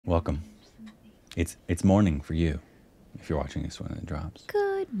Welcome. It's morning for you if you're watching this when it drops.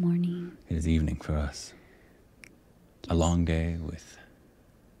 Good morning. It is evening for us. A long day with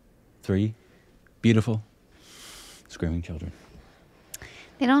 3 beautiful screaming children.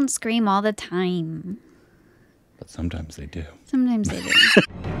 They don't scream all the time. But sometimes they do. Sometimes they do.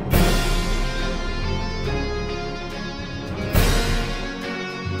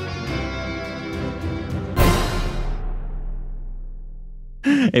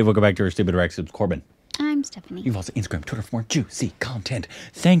 Hey, welcome back to our Stupid Rex. It's Corbin. I'm Stephanie. You've also Instagram, Twitter for more juicy content.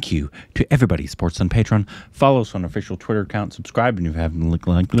 Thank you to everybody who supports on Patreon. Follow us on our official Twitter account. Subscribe and you haven't like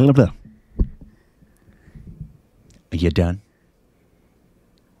blah, blah, blah. Are you done?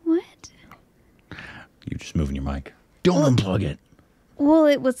 What? You're just moving your mic. Don't unplug it. Well,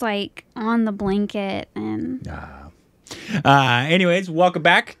 it was like on the blanket and... Anyways, welcome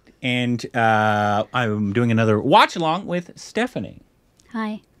back. And I'm doing another watch along with Stephanie.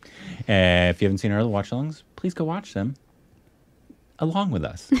 Hi. If you haven't seen our other watch-alongs, please go watch them along with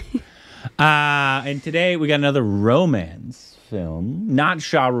us. And today we got another romance film. Not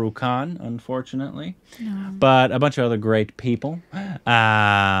Shah Rukh Khan, unfortunately, but a bunch of other great people.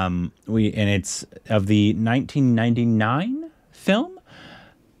 And it's of the 1999 film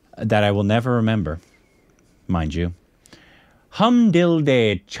that I will never remember, mind you. Dil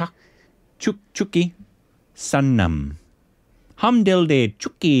De Chuke Sanam. Dil De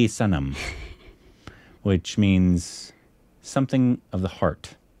Chuke Sanam, which means something of the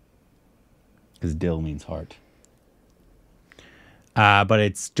heart, because Dil means heart. But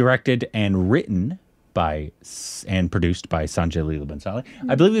it's directed and written by and produced by Sanjay Leela Bhansali.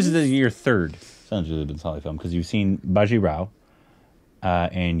 I believe this is your third Sanjay Leela Bhansali film, because you've seen Baji Rao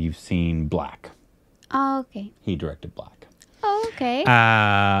and you've seen Black. Oh, okay. He directed Black. Oh, okay.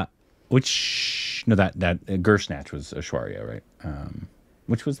 That Gur Snatch was Aishwarya, right?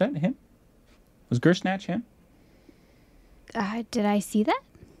 Which was that him? Was Gur Snatch him? Did I see that?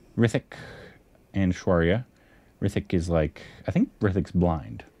 Hrithik and Aishwarya. Hrithik is like, I think Hrithik's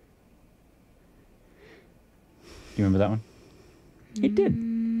blind. Do you remember that one? He did.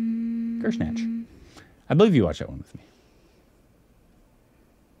 Gur Snatch. I believe you watched that one with me.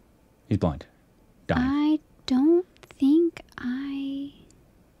 He's blind. Dying. I don't think I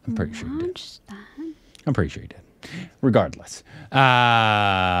I'm pretty sure you did. watched that. I'm pretty sure you did. Regardless.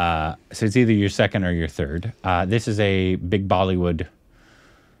 So it's either your second or your third. This is a big Bollywood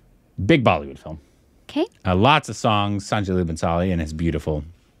film. Okay. Lots of songs. Sanjay Leela Bhansali and his beautiful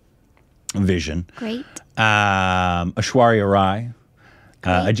vision. Great. Aishwarya Rai,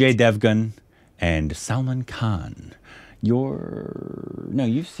 Ajay Devgan, and Salman Khan.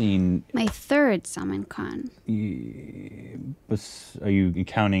 You've seen... My third Salman Khan. Are you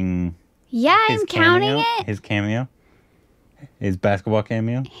counting... Yeah, I'm counting it. His cameo? His basketball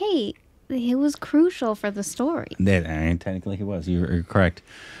cameo? Hey, it was crucial for the story. Technically he was. You're correct.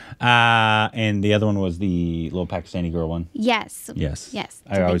 And the other one was the little Pakistani girl one? Yes. Yes.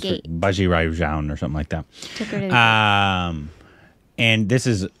 I always Baji Rajan or something like that. Took her to the and this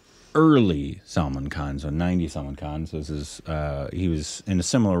is early Salman Khan, so 90 Salman Khan. So this is he was in a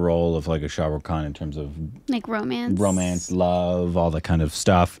similar role of like a Shah Rukh Khan in terms of like romance, love, all that kind of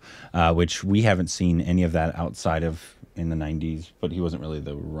stuff, which we haven't seen any of that outside of in the 90s. But he wasn't really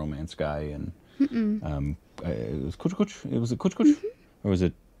the romance guy, and it was Kuch Kuch. Was it Kuch Kuch, or was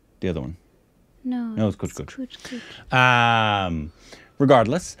it the other one? No, it was Kuch Kuch.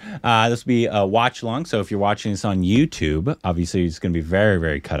 Regardless, this will be a watch along. So if you're watching this on YouTube, obviously it's going to be very,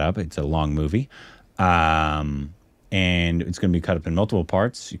 very cut up. It's a long movie. And it's going to be cut up in multiple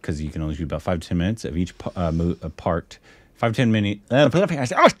parts because you can only shoot about 5 to 10 minutes of each part. 5 to 10 minutes. 5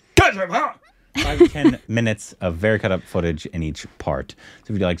 to 10 minutes of very cut up footage in each part.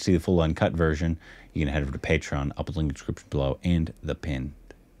 So if you'd like to see the full uncut version, you can head over to Patreon. I'll put the link in the description below and the pinned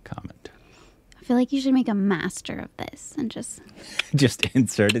comment. I feel like you should make a master of this and just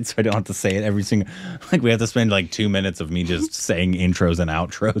insert it so I don't have to say it every single... Like we have to spend like 2 minutes of me just saying intros and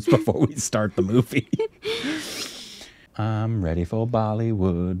outros before we start the movie. I'm ready for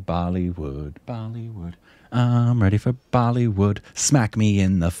Bollywood, Bollywood, Bollywood. I'm ready for Bollywood. Smack me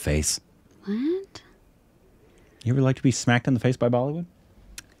in the face. What? You ever like to be smacked in the face by Bollywood?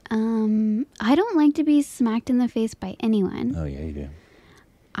 I don't like to be smacked in the face by anyone. Oh, yeah, you do.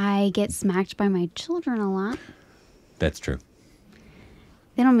 I get smacked by my children a lot. That's true.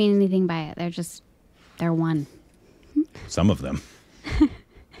 They don't mean anything by it. They're one. Some of them.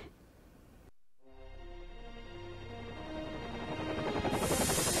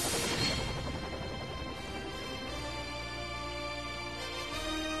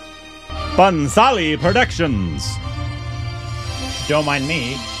 Bhansali Productions. Don't mind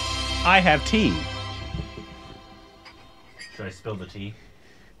me. I have tea. Should I spill the tea?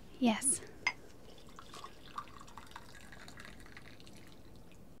 Yes.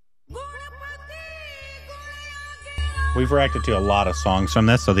 We've reacted to a lot of songs from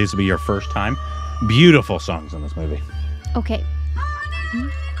this, so these will be your first time. Beautiful songs in this movie. Okay.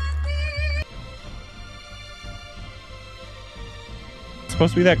 It's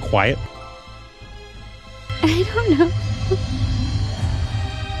supposed to be that quiet. I don't know.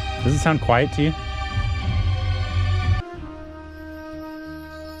 Does it sound quiet to you?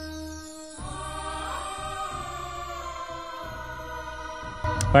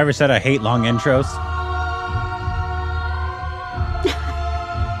 Have I ever said I hate long intros?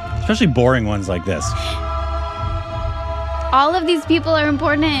 Especially boring ones like this. All of these people are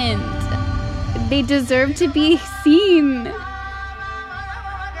important. They deserve to be seen.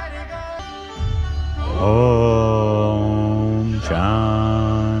 Om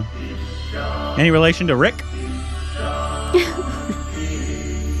Shan. Any relation to Rick?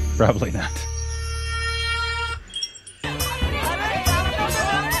 Probably not.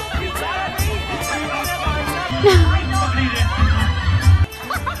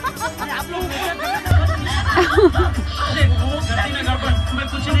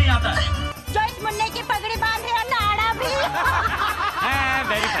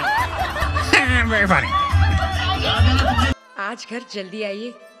 Very funny. आज घर जल्दी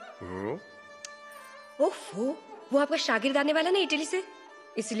आइए। ओफो, वो आपका शागिर्द आने वाला ना इटली से,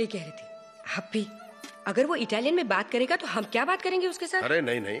 इसलिए कह रही थी। आप भी, अगर वो इटालियन में बात करेगा तो हम क्या बात करेंगे उसके साथ? अरे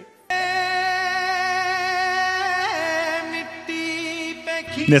नहीं नहीं।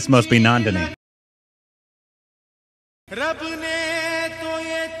 This must be Nandini.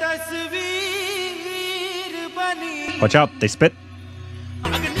 Watch out, they spit.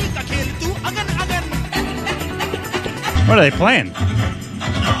 What are they playing?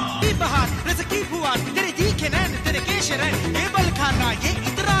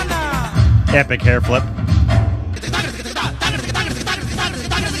 Epic hair flip. It's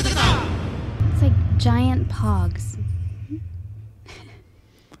like giant pogs.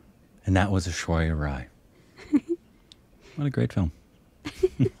 And that was Aishwarya Rai. What a great film.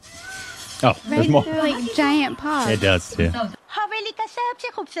 Oh, there's more. They're like giant pogs. It does too. हवेली का सबसे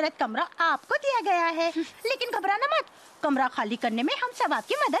खूबसूरत कमरा आपको दिया गया है, लेकिन घबराना मत, कमरा खाली करने में हम सब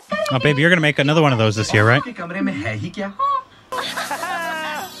आपकी मदद करेंगे। Oh, babe, you're gonna make another one of those this year, right? कमरे में है ही क्या?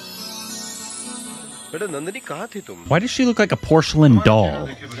 बेटा नंदिनी कहाँ थी तुम? Why does she look like a porcelain doll?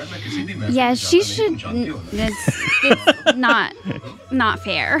 Yeah, she should. It's not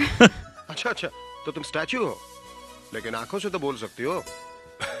fair. अच्छा अच्छा, तो तुम स्टैचू हो, लेकिन आँखों से तो बोल सकती हो।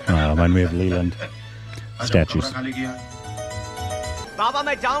 Remind me of Leland. Statues. बाबा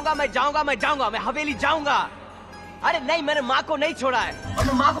मैं जाऊंगा मैं हवेली जाऊंगा। अरे नहीं, मैंने माँ को नहीं छोड़ा है और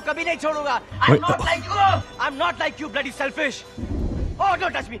मैं माँ को कभी नहीं छोड़ूंगा। I'm not like you bloody selfish. Oh,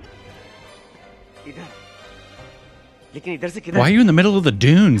 don't touch me. इधर, लेकिन इधर से किधर? Why are you in the middle of the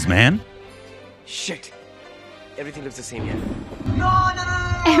dunes, man? Shit. Everything looks the same here.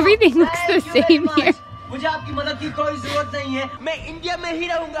 Everything looks the same here. मुझे आपकी मदद की कोई जरूरत नहीं है। मैं इंडिया में ही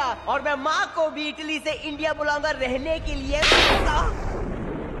रहूंगा और मैं माँ को भी इटली से इंडिया बुलाऊंगा रहने के लिए।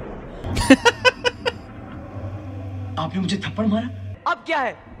 आपने मुझे थप्पड़ मारा? अब क्या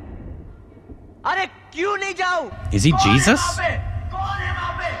है? अरे क्यों नहीं जाऊं? Is he Jesus? कौन है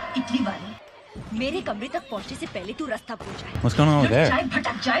वहाँ पे? इटली वाले, मेरे कमरे तक पहुँचने से पहले तू रास्ता भूल जाए। What's going on over there? चाय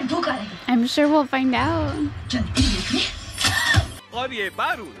भटक जाए धोखा रहे। I'm sure we'll find out. जल्दी देख ले। और ये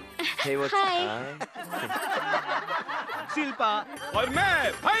बारूद। Hey, what's up? शिल्पा और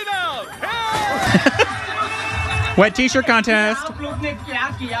मैं भैरव। Wet t-shirt contest. आप लोग ने क्या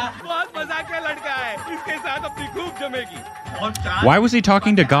किया? बहुत मजाकिया लड़का है, इसके साथ अपनी खूब जमेगी। Why was he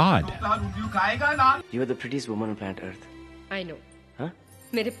talking to God? You are the prettiest woman on planet Earth. I know. Huh?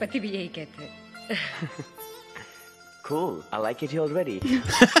 मेरे पति भी यही कहते हैं। Cool. I like it here already.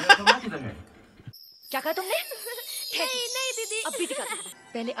 क्या कहा तुमने? नहीं दीदी। अब भी दिखा दो।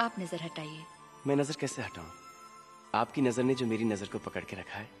 पहले आप नजर हटाइए। मैं नजर कैसे हटाऊं? आपकी नजर ने जो मेरी नजर को पकड़ के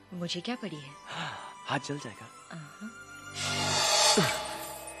रखा है। मुझे क्या पड़ी है? हाथ जल जाएगा।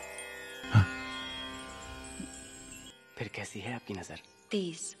 फिर कैसी है आपकी नजर?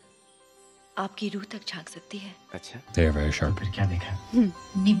 तेज, आपकी रूह तक झांक सकती है। अच्छा। They are very sharp. फिर क्या देखा?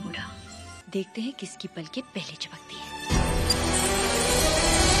 निबुड़ा। देखते हैं किसकी पलकें पहले चमकती है।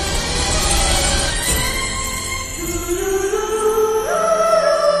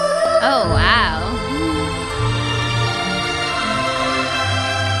 Oh wow.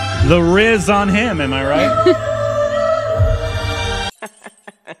 The Riz on him, am I right?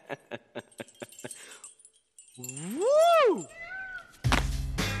 Woo!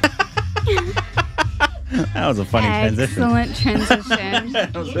 That was a funny transition. Excellent transition.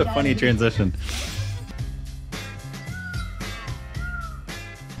 That was a funny transition.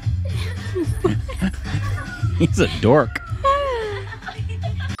 He's a dork.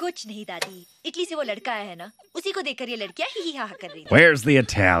 कुछ नहीं दादी, इटली से वो लड़का आया है ना, उसी को देखकर ये लड़कियां ही हा कर रही थी। Where's the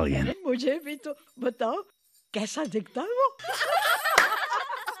Italian? मुझे भी तो बताओ कैसा दिखता है वो?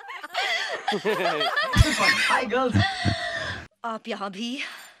 Hi girls. आप यहाँ भी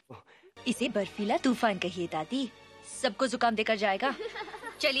इसे बर्फीला तूफान कहिए दादी, सबको जुकाम देकर जाएगा।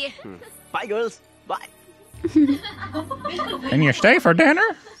 चलिए। Bye girls. Bye. Can you stay for dinner?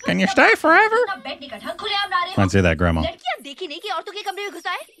 Can you stay forever? बैठने का ढंग खुलेआम ना रहे। Let's see that, Grandma. लड़कियां देखी नहीं कि औरतों के कमरे में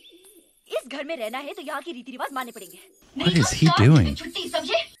घुसाए। इस घर में रहना है तो यहाँ की रीति रिवाज मानने पड़ेंगे। What is he doing? छुट्टी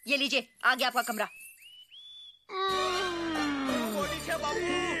समझे? ये लीजिए, आ गया आपका कमरा।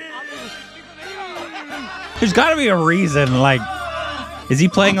 There's got to be a reason. Like, is he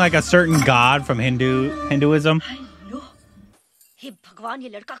playing like a certain god from Hinduism? हे भगवान, ये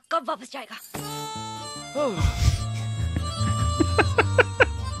लड़का कब वापस जाएगा?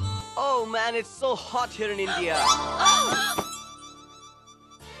 Oh man, it's so hot here in India.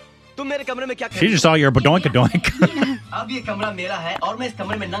 तुम मेरे कमरे में क्या कर She just saw your badoink-a-doink. अब ये कमरा मेरा है और मैं इस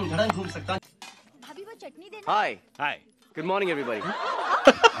कमरे में नंग धड़ंग घूम सकता हूँ। भाभी वो चटनी देना। Hi. Hi. Good morning everybody.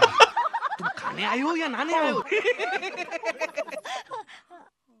 तुम खाने आए हो या नहाने आए हो?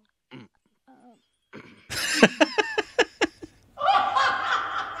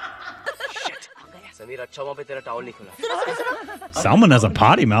 समीर, अच्छा हुआ पे तेरा टॉवल नहीं खुला। Salman has a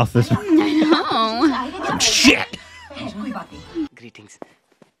potty mouth. This No. shit. Greetings.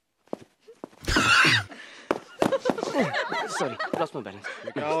 Sorry, lost my balance.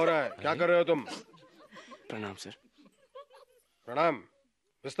 क्या हो रहा है? क्या कर रहे हो तुम? प्रणाम सर। प्रणाम।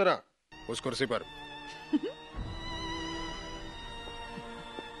 बिस्तर आ, उस कुर्सी पर।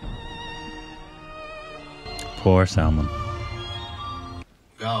 Poor Salman.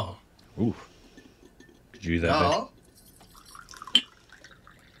 Go. Ooh. Could you do that? Go.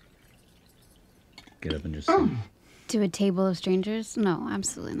 Get up and just sit. To a table of strangers? No,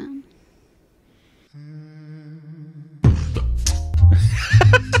 absolutely not.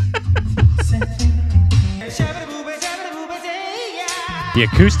 The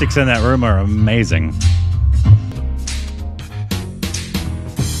acoustics in that room are amazing.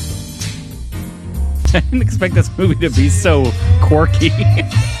 I didn't expect this movie to be so quirky.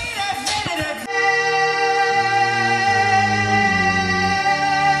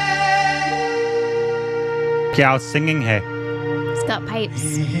 Kya singing hai? It's got pipes.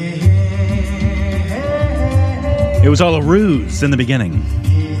 It was all a ruse in the beginning.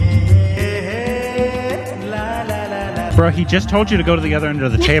 Bro, he just told you to go to the other end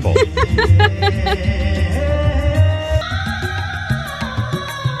of the table.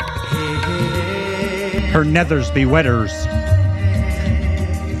 Her nethers be wetters.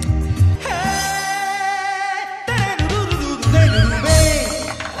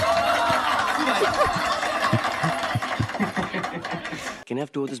 Can I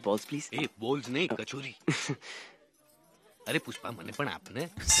have two of those balls, please? A balls नहीं कचौरी. अरे पुष्पा मने पण आपने.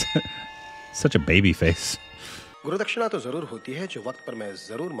 Such a baby face. गुरु दक्षिणा तो जरूर होती है जो वक्त पर मैं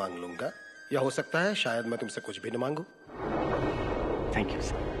जरूर मांग लूंगा, या हो सकता है शायद मैं तुमसे कुछ भी न मांगू। Thank you,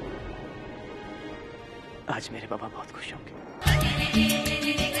 sir. आज मेरे पापा बहुत खुश होंगे।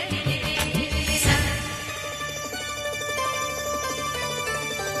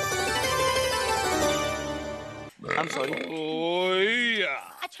 I'm sorry.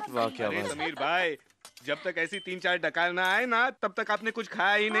 वाह क्या बात। समीर भाई, जब तक ऐसी 3-4 डकाल ना आए ना, तब तक आपने कुछ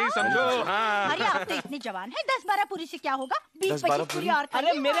खाया ही नहीं, समझो। हाँ। अरे आप तो इतने जवान हैं, 10-12 पूरी से क्या होगा? 10-12 20-25 पूरी और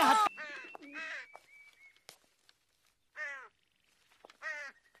अरे मेरे हाथ।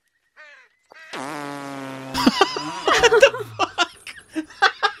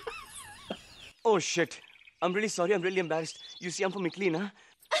 Oh shit! I'm really sorry. I'm really embarrassed. You see, I'm from Italy, na?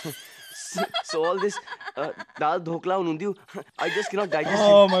 So all this dal dhokla and undiyu, I just cannot digest it.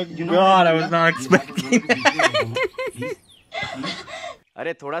 Oh my god, I was not expecting that.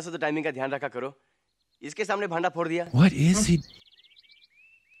 अरे थोड़ा सा तो timing का ध्यान रखा करो। इसके सामने भांडा फोड़ दिया। What is he?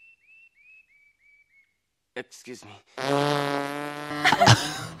 Excuse me.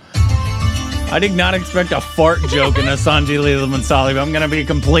 I did not expect a fart joke in a Sanjay Leela Mansali, but I'm going to be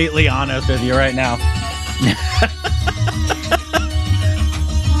completely honest with you right now.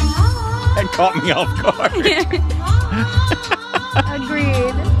 That caught me off guard.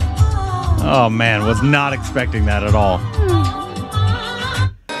 Agreed. Oh man, was not expecting that at all.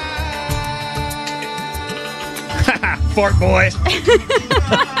 Fart boy.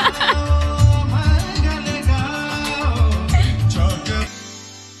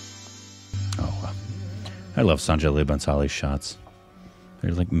 I love Sanjay Lee Bansali's shots.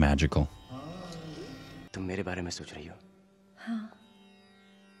 They're like magical. तुम मेरे बारे में सोच रही हो? हाँ.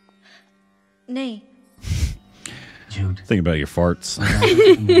 नहीं. Think about your farts.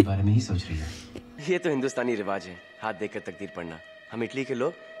 मेरे बारे में ही सोच रही हो. ये तो हिंदुस्तानी रिवाज है. हाथ देख कर तकदीर पढ़ना. हम इटली के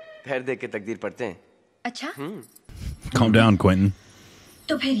लोग पैर देख के तकदीर पढ़ते हैं. अच्छा? Calm down, Quentin.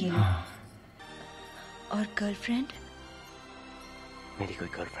 तो फिर ये लो. और गर्लफ्रेंड? मेरी कोई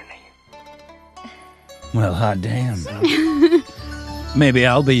गर्लफ्रेंड नहीं है. Well, hot damn. Maybe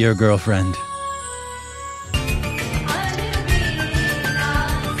I'll be your girlfriend.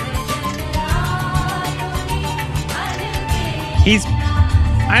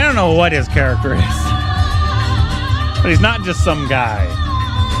 I don't know what his character is, but he's not just some guy.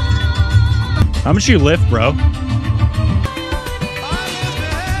 How much you lift, bro?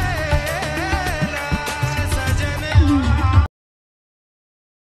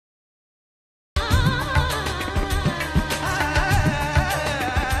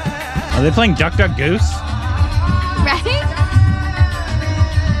 Are they playing Duck Duck Goose? Right?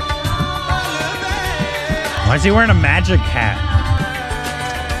 Why is he wearing a magic hat?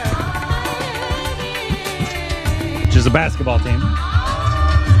 Which is a basketball team.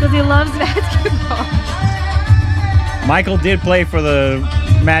 Because he loves basketball. Michael did play for the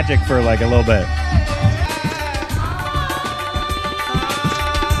Magic for like a little bit.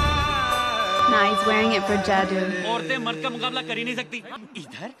 Nah, he's wearing it for Jadoo. औरतें मर्द का मुकाबला कर ही नहीं सकती.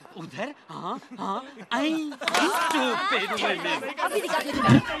 इधर, उधर, हाँ, हाँ, आई. Stupid women.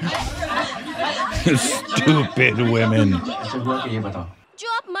 Stupid women. अच्छा हुआ कि ये बताओ. जो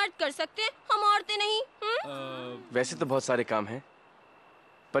आप मर्द कर सकते हैं, हम औरतें नहीं. वैसे तो बहुत सारे काम हैं.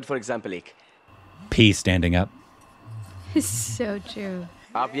 But for example एक. P standing up. So true.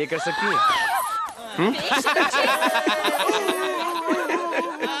 आप ये कर सकती हैं?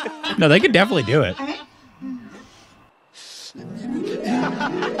 No, they could definitely do it.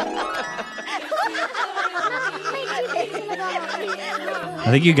 I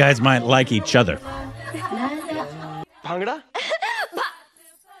think you guys might like each other. Bhangra?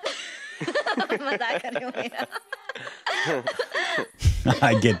 मजाक कर रही हूँ मेरा.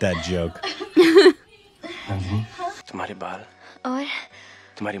 I get that joke. तुम्हारे बाल और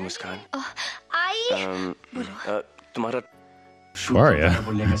तुम्हारी मुस्कान आई तुम्हारा Aishwarya,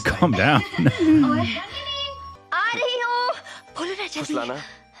 calm down. आ रही हूँ. बोलो ना जल्दी. फुसलाना.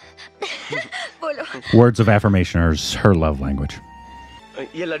 बोलो. Words of affirmation are her love language.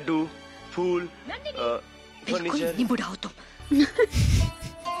 ये लड्डू फूल बिल्कुल फर्नीचर नहीं बुढ़ाओ तुम.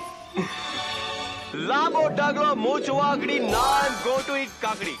 लाबो डगलो मोचवागड़ी नान गो टू इट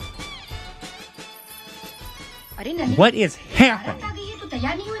काकड़ी. अरे नहीं. What is happening? तू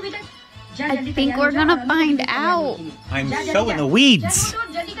तैयार नहीं हुई बेटा. I think we're gonna find out. I'm so in the weeds.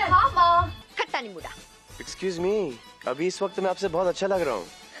 जल्दी कर. हाँ माँ. खट्टा नहीं बुढ़ा. एक्सक्यूज मी, अभी इस वक्त मैं आपसे बहुत अच्छा लग रहा हूँ.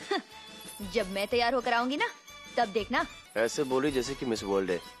 जब मैं तैयार होकर आऊंगी ना, तब देखना. ऐसे बोली जैसे कि मिस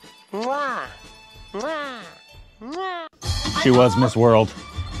वर्ल्ड है. She was Miss World.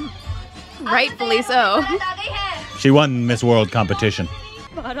 Rightfully so. She won Miss World competition.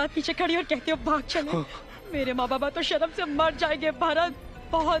 Bharat पीछे खड़ी और कहती हो भाग चले. मेरे माँ बाबा तो शर्म से मर जाएंगे. भारत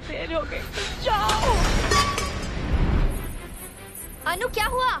बहुत देर हो गई. जाओ. अनु क्या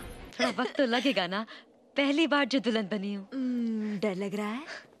हुआ? थोड़ा वक्त तो लगेगा ना. पहली बार जो दुल्हन बनी हूँ. डर लग रहा है.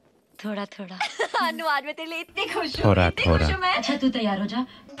 थोड़ा थोड़ा. अनु आज मैं तेरे लिए इतनी खुश हूँ. थोड़ा इतनी खुश थोड़ा. हूँ मैं. अच्छा तू तैयार हो जा.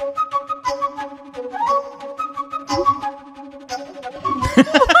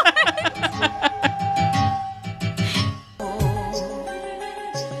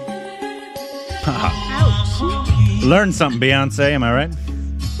 Learn something, Beyonce. Am I right?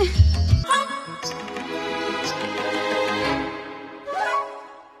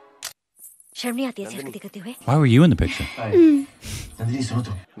 शर्म नहीं आती ऐसी हरकतें करते हुए? Why were you in the picture? Nandini सुनो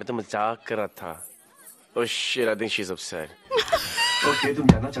तो. मैं तो मजाक कर रहा था. Oh shit, I think she's upset. Okay, तुम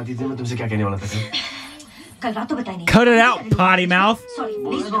जानना चाहती थी मैं तुमसे क्या कहने वाला था. कल रात तो बताई नहीं. Cut it out, potty mouth. Sorry.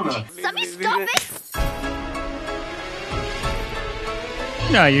 Sami, stop it.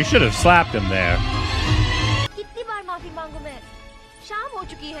 No, you should have slapped him there. कितनी बार माफी मांगू मैं? शाम हो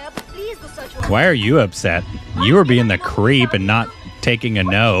चुकी है. अब प्लीज गुस्सा छोड़ो. Why are you upset? You were being the creep and not taking a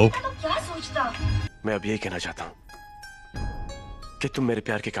no. क्या सोचता? मैं अब यही कहना चाहता हूँ कि तुम मेरे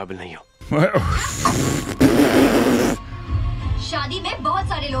प्यार के काबिल नहीं हो. शादी में बहुत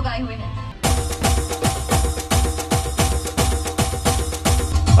सारे लोग आए हुए हैं.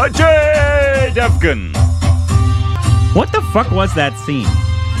 Ajay Devgan. What the fuck was that scene?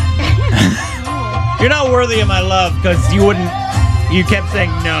 You're not worthy of my love because you kept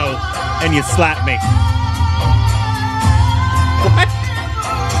saying no and you slapped me. What?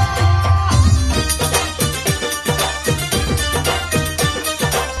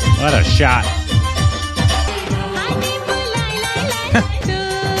 What a shot.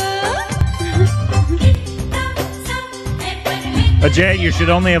 Ajay, you should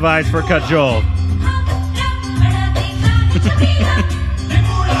only have eyes for Kajol.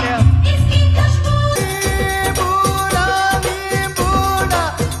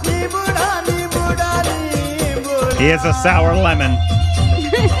 He is a sour lemon.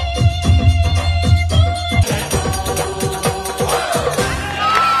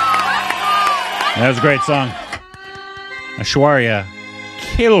 That was a great song. Aishwarya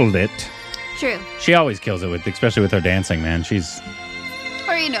killed it. True. She always kills it, especially with her dancing, man. She's...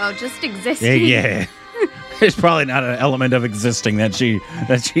 Or, just existing. Yeah. There's probably not an element of existing that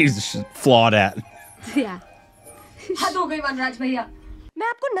she's flawed at. Yeah. हद हो गई वनराज भैया। मैं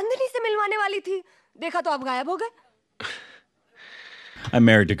आपको नंदिनी से मिलवाने वाली थी। देखा तो आप गायब हो गए। I'm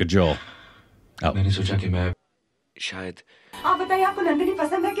married to Kajol. Oh. मैंने सोचा कि मैं शायद आप बताइए आपको नंदिनी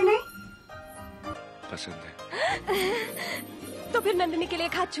पसंद है कि नहीं? पसंद है। तो फिर नंदिनी के लिए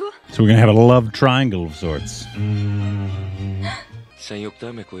एक हाथ छुओ। So we're going to have a love triangle of sorts.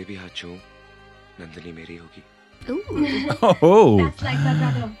 संयुक्ता में कोई भी हाथ छूऊं, नंदिनी मेरी होगी। Oh. That's like my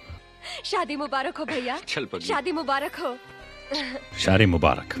brother. शादी मुबारक हो भैया। चल पगली। शादी मुबारक हो। Shadi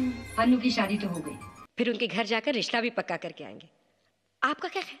Mubarak. अनु की शादी तो हो गई। फिर उनके घर जाकर रिश्ता भी पक्का करके आएंगे। आपका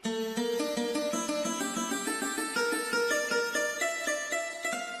क्या है?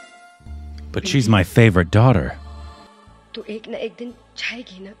 But she's my favorite daughter. तो एक ना एक दिन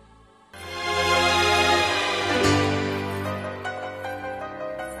जाएगी ना।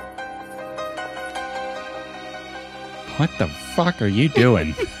 What the fuck are you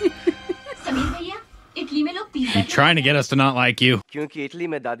doing? Sameer भैया, इटली में लोग pizza You're trying to get us to not like you. क्योंकि इटली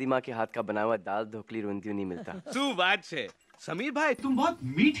में दादी माँ के हाथ का बना हुआ दाल ढोकली रोंदियों नहीं मिलता। तू बात छे समीर भाई तुम बहुत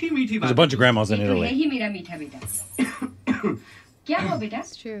मीठी मीठी There's a bunch of grandmas in है Italy. ही मेरा मीठा बेटा। क्या हुआ बेटा?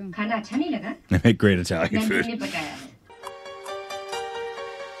 खाना अच्छा नहीं लगा? They make great Italian Nandini food. ने पकाया है।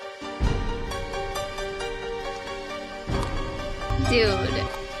 Dude.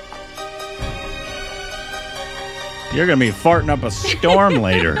 You're going to be farting up a storm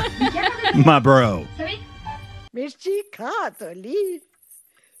later. My bro. मिर्ची खा तो ली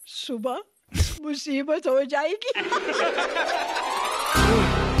सुबह मुसीबत हो जाएगी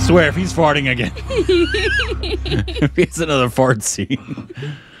Swear, if he's farting again. If it's another fart scene.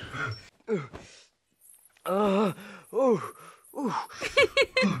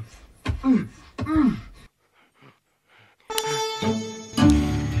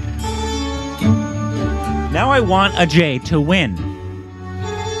 Now I want Ajay to win.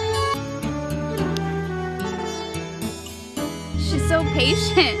 She's so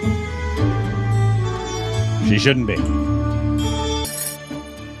patient. She shouldn't be.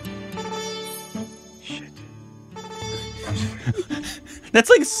 That's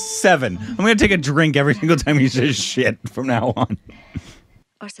like 7. I'm going to take a drink every single time he says shit from now on.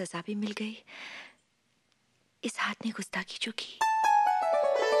 और सजा भी मिल गई। इस हाथ ने गुस्ताखी जो की।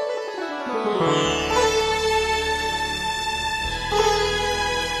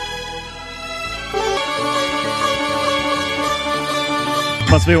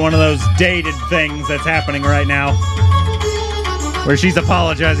 Must be one of those dated things that's happening right now. Where she's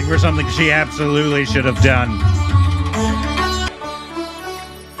apologizing for something she absolutely should have done.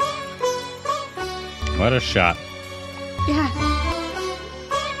 What a shot. Yeah.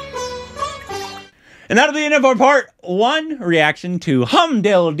 And that'll be the end of our part 1 reaction to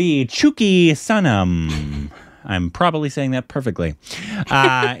Dil De Chuke Sanam. I'm probably saying that perfectly.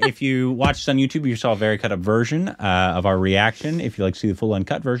 If you watched on YouTube, you saw a very cut up version of our reaction. If you'd like to see the full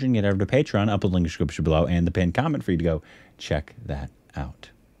uncut version, get over to Patreon, upload link in the description below, and the pinned comment for you to go check that out.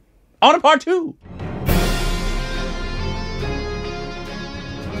 On to part 2.